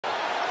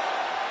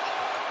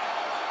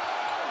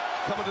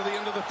coming to the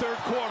end of the third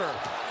quarter.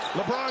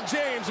 LeBron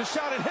James, a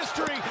shot at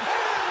history, and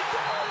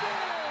there it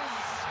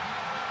is!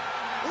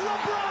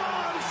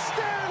 LeBron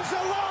stands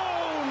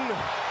alone!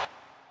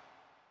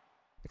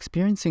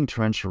 Experiencing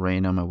torrential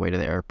rain on my way to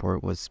the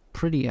airport was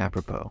pretty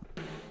apropos.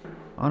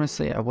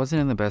 Honestly, I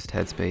wasn't in the best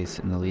headspace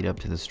in the lead up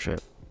to this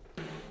trip.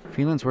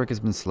 Freelance work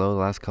has been slow the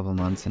last couple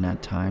months, and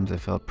at times I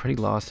felt pretty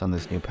lost on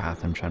this new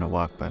path I'm trying to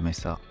walk by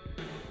myself.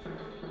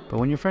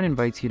 But when your friend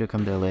invites you to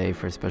come to LA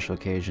for a special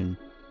occasion,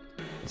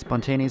 the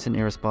spontaneous and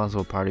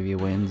irresponsible part of you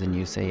wins and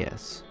you say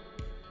yes.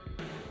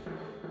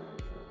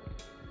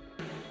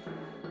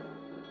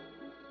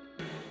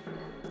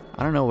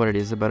 I don't know what it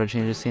is about a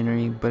change of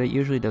scenery, but it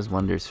usually does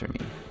wonders for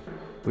me.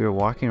 We were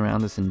walking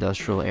around this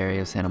industrial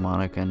area of Santa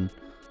Monica, and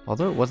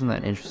although it wasn't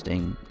that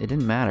interesting, it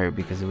didn't matter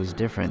because it was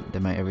different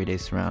than my everyday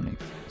surroundings.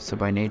 So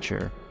by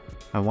nature,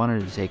 I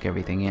wanted to take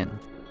everything in.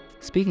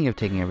 Speaking of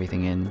taking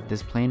everything in,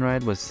 this plane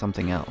ride was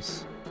something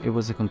else. It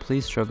was a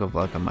complete stroke of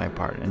luck on my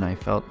part, and I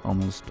felt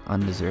almost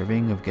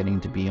undeserving of getting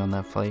to be on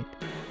that flight.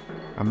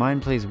 Our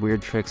mind plays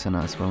weird tricks on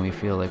us when we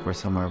feel like we're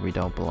somewhere we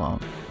don't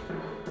belong.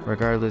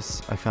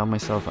 Regardless, I found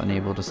myself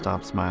unable to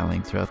stop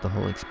smiling throughout the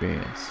whole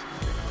experience.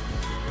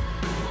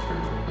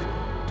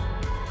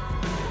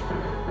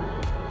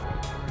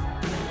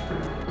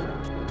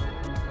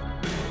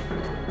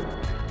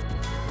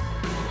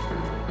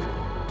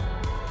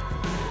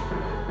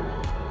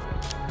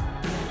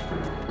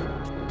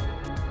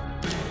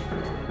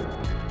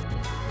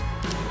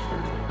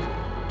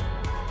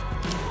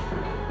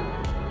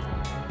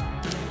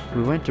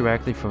 We went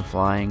directly from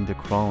flying to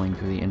crawling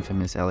through the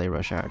infamous LA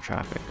rush hour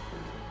traffic.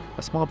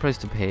 A small price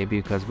to pay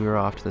because we were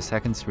off to the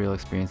second surreal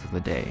experience of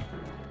the day,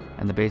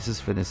 and the basis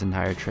for this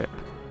entire trip.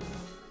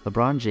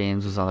 LeBron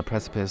James was on the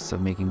precipice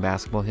of making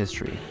basketball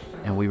history,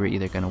 and we were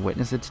either going to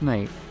witness it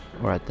tonight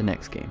or at the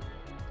next game.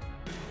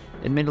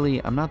 Admittedly,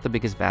 I'm not the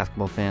biggest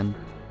basketball fan,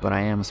 but I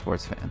am a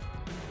sports fan.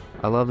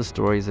 I love the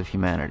stories of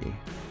humanity.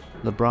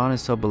 LeBron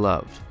is so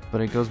beloved,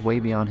 but it goes way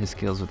beyond his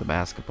skills with the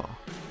basketball.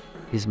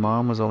 His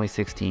mom was only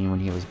 16 when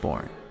he was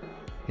born.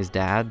 His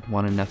dad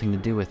wanted nothing to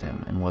do with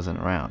him and wasn't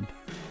around.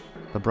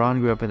 LeBron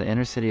grew up in the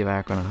inner city of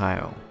Akron,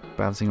 Ohio,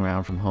 bouncing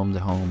around from home to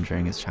home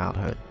during his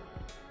childhood.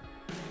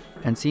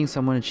 And seeing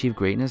someone achieve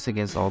greatness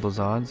against all those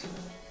odds,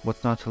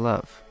 what's not to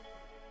love?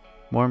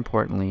 More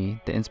importantly,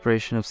 the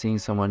inspiration of seeing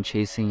someone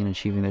chasing and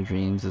achieving their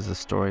dreams is a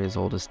story as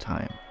old as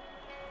time.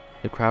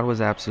 The crowd was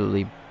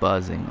absolutely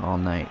buzzing all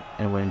night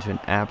and went into an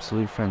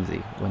absolute frenzy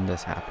when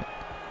this happened.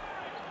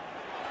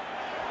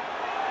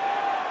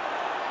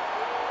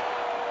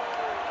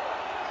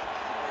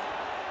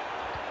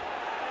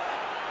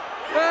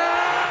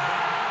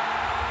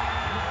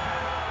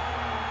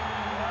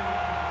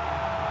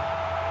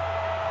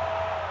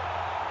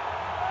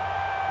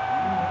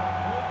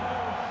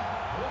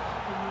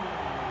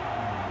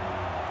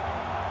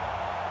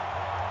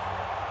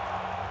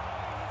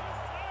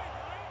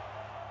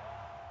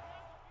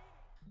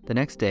 The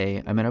next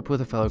day, I met up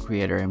with a fellow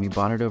creator and we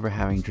bonded over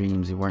having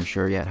dreams we weren't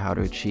sure yet how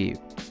to achieve.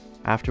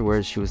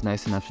 Afterwards, she was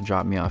nice enough to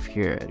drop me off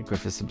here at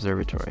Griffith's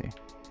Observatory.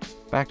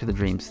 Back to the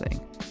dreams thing.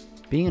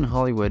 Being in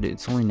Hollywood,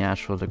 it's only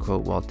natural to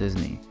quote Walt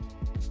Disney.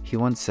 He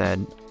once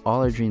said,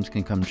 "All our dreams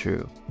can come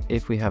true,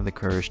 if we have the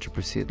courage to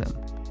pursue them."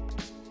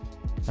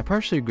 I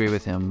partially agree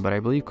with him, but I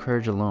believe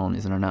courage alone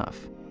isn't enough.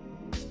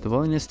 The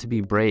willingness to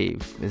be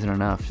brave isn't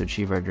enough to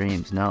achieve our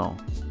dreams, no.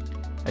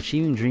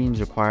 Achieving dreams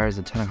requires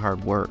a ton of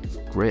hard work,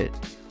 grit,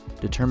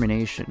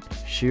 determination,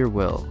 sheer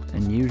will,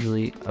 and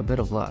usually a bit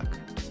of luck.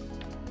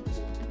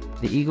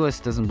 The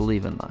egoist doesn't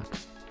believe in luck.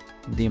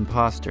 The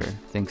imposter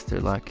thinks they're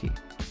lucky.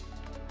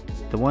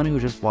 The one who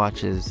just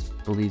watches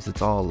believes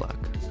it's all luck.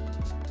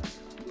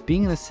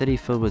 Being in a city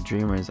filled with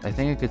dreamers, I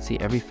think I could see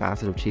every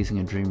facet of chasing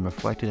a dream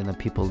reflected in the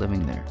people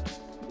living there.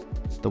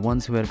 The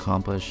ones who had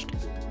accomplished,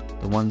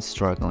 the ones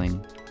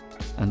struggling,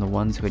 and the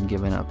ones who had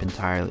given up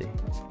entirely.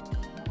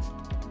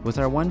 With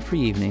our one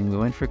free evening, we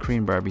went for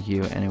Korean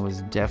barbecue, and it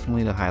was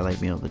definitely the highlight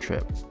meal of the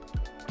trip.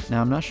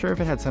 Now, I'm not sure if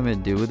it had something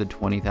to do with the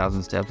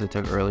 20,000 steps I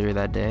took earlier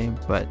that day,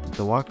 but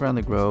the walk around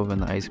the Grove and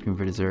the ice cream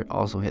for dessert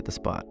also hit the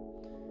spot.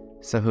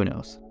 So who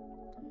knows?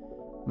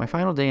 My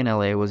final day in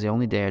LA was the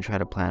only day I tried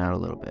to plan out a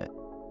little bit.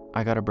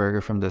 I got a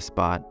burger from this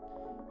spot,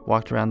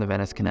 walked around the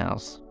Venice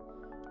canals,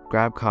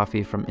 grabbed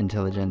coffee from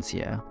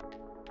Intelligentsia,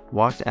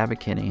 walked to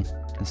Abbot Kinney,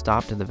 and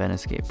stopped at the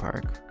Venice skate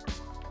park.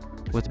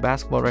 With the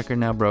basketball record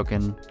now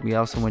broken, we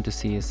also went to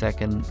see a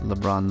second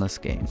LeBron-less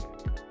game.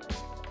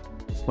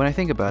 When I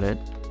think about it,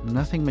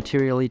 nothing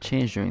materially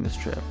changed during this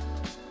trip.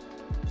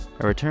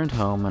 I returned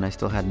home and I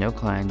still had no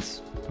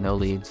clients, no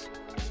leads,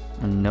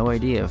 and no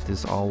idea if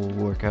this all will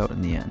work out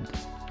in the end.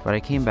 But I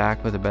came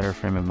back with a better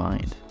frame of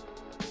mind.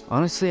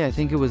 Honestly, I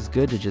think it was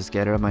good to just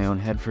get out of my own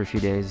head for a few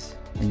days,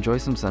 enjoy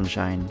some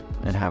sunshine,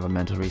 and have a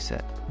mental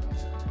reset.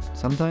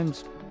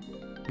 Sometimes,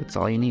 it's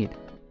all you need.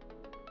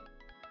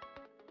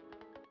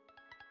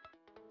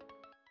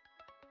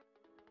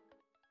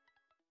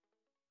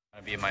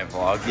 Want to be in my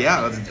vlog?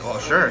 Yeah, well,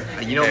 sure.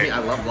 You know me, I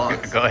love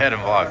vlogs. Go ahead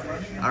and vlog.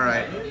 All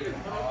right.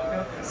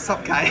 What's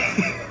up,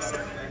 guys?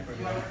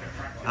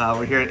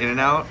 We're here at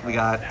In-N-Out. We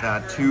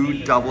got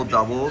 2 double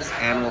doubles,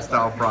 animal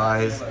style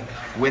fries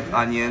with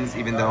onions,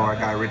 even though our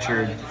guy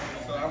Richard,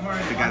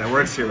 the guy that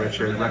works here,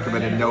 Richard,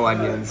 recommended no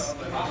onions.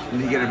 We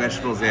need to get our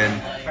vegetables in.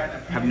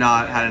 Have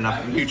not had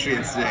enough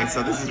nutrients today,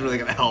 so this is really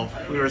gonna help.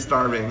 We were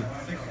starving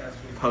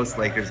post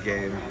Lakers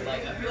game.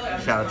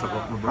 Shout out to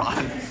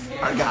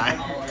LeBron, our guy,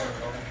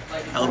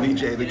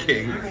 LBJ the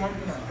King.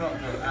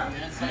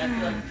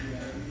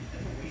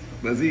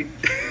 Lizzie.